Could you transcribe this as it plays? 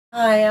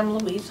Hi, I'm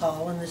Louise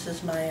Hall, and this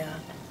is my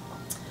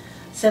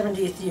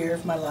 70th year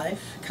of my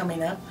life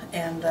coming up,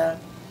 and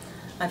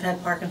I've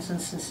had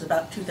Parkinson's since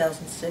about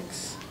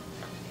 2006,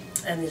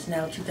 and it's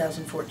now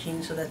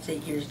 2014, so that's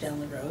 8 years down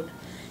the road.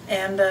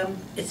 And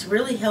it's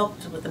really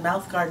helped with the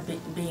mouth guard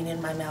being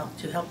in my mouth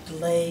to help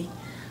delay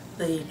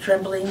the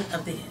trembling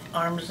of the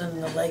arms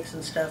and the legs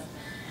and stuff,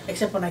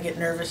 except when I get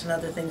nervous and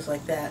other things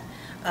like that.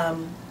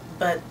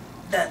 But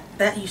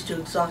that used to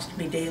exhaust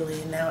me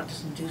daily, and now it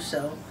doesn't do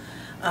so.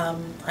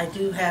 I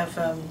do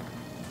have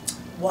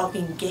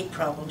walking gait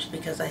problems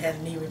because I had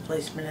a knee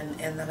replacement,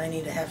 and then I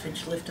need a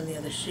half-inch lift in the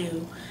other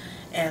shoe,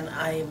 and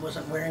I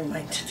wasn't wearing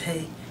mine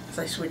today because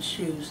I switched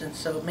shoes, and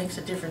so it makes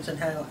a difference in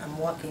how I'm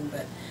walking.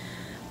 But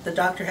the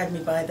doctor had me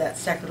buy that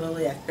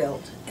sacroiliac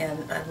belt,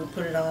 and I would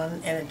put it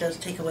on, and it does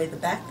take away the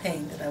back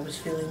pain that I was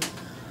feeling.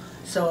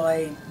 So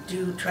I'm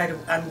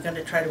going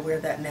to try to wear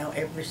that now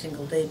every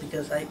single day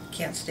because I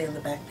can't stand the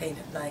back pain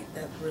at night.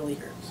 That really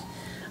hurts.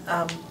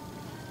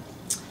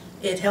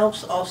 It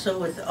helps also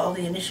with all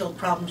the initial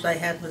problems I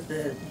had with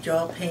the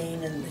jaw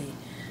pain and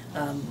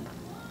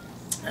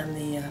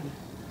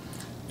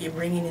the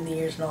ringing in the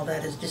ears and all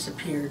that has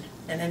disappeared.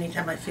 And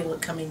anytime I feel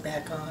it coming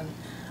back on,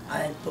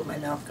 I put my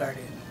mouth guard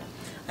in.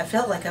 I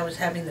felt like I was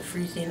having the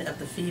freezing of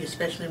the feet,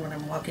 especially when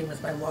I'm walking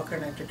with my walker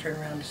and I have to turn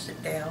around to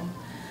sit down.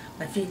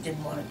 My feet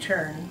didn't want to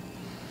turn,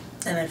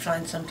 and I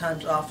find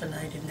sometimes often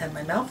I didn't have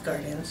my mouth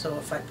guard in, so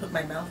if I put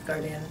my mouth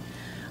guard in,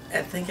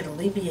 I think it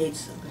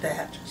alleviates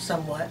that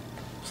somewhat.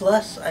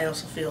 Plus, I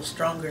also feel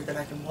stronger that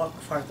I can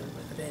walk farther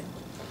with it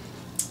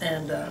in.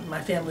 And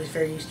my family's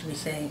very used to me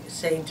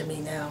saying to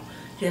me now,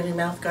 "Do you have your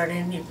mouth guard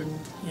in? You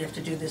have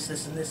to do this,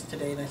 this, and this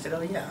today." And I said,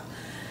 "Oh yeah."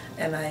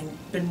 And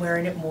I've been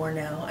wearing it more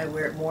now. I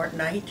wear it more at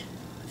night,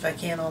 if I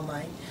can all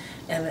night,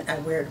 and I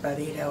wear it about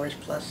 8 hours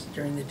plus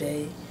during the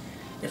day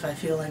if I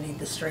feel I need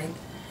the strength,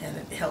 and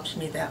it helps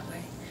me that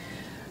way.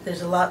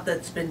 There's a lot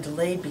that's been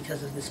delayed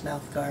because of this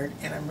mouth guard,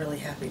 and I'm really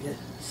happy to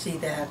see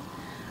that.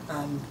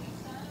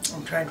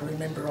 I'm trying to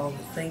remember all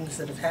the things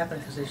that have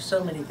happened because there's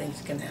so many things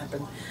that can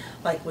happen,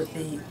 like with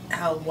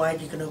how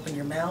wide you can open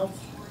your mouth.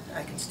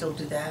 I can still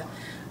do that.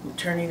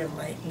 Turning of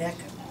my neck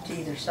to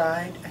either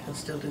side, I can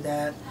still do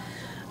that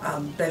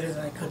better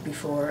than I could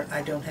before.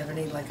 I don't have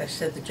any, like I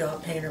said, the jaw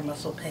pain or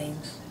muscle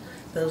pains.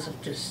 Those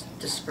have just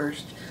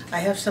dispersed. I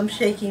have some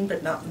shaking,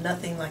 but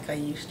nothing like I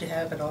used to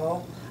have at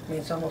all. I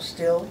mean, it's almost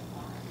still.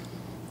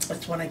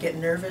 It's when I get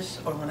nervous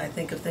or when I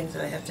think of things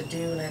that I have to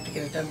do and I have to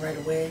get it done right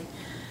away.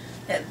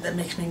 That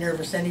makes me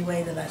nervous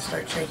anyway, then I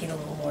start shaking a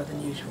little more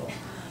than usual.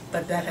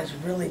 But that has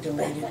really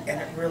delayed it, and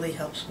it really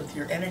helps with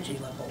your energy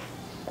level.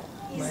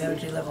 My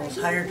energy level is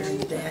higher during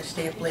the day. I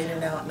stay up later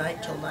now at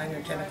night till 9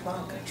 or 10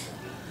 o'clock.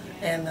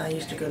 And I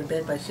used to go to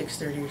bed by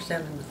 6:30 or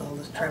 7 with all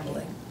this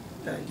trembling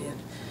that I did.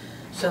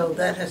 So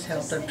that has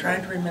helped. I'm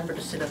trying to remember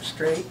to sit up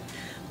straight,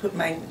 put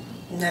my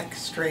neck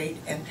straight,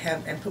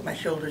 and put my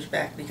shoulders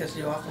back because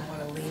you often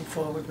want to lean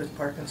forward with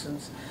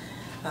Parkinson's.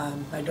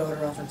 My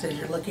daughter often says,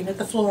 "You're looking at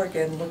the floor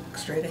again, look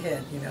straight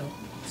ahead,"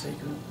 so you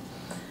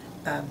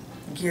can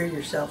gear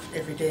yourself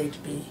every day to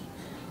be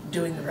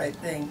doing the right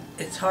thing.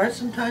 It's hard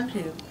sometimes.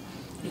 You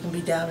can be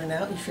down and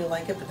out, you feel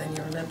like it, but then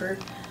you remember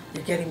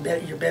you're getting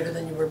better, you're better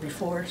than you were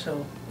before,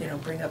 so,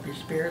 bring up your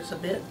spirits a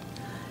bit.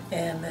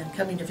 And then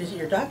coming to visit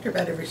your doctor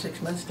about every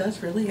 6 months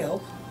does really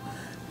help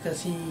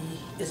because he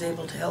is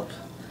able to help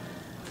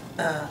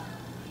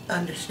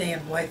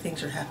understand why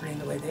things are happening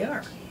the way they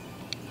are.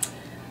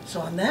 So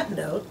on that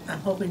note,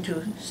 I'm hoping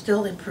to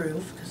still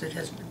improve because it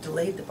has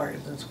delayed the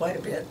Parkinson's quite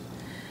a bit,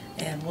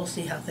 and we'll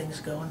see how things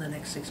go in the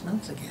next 6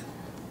 months again.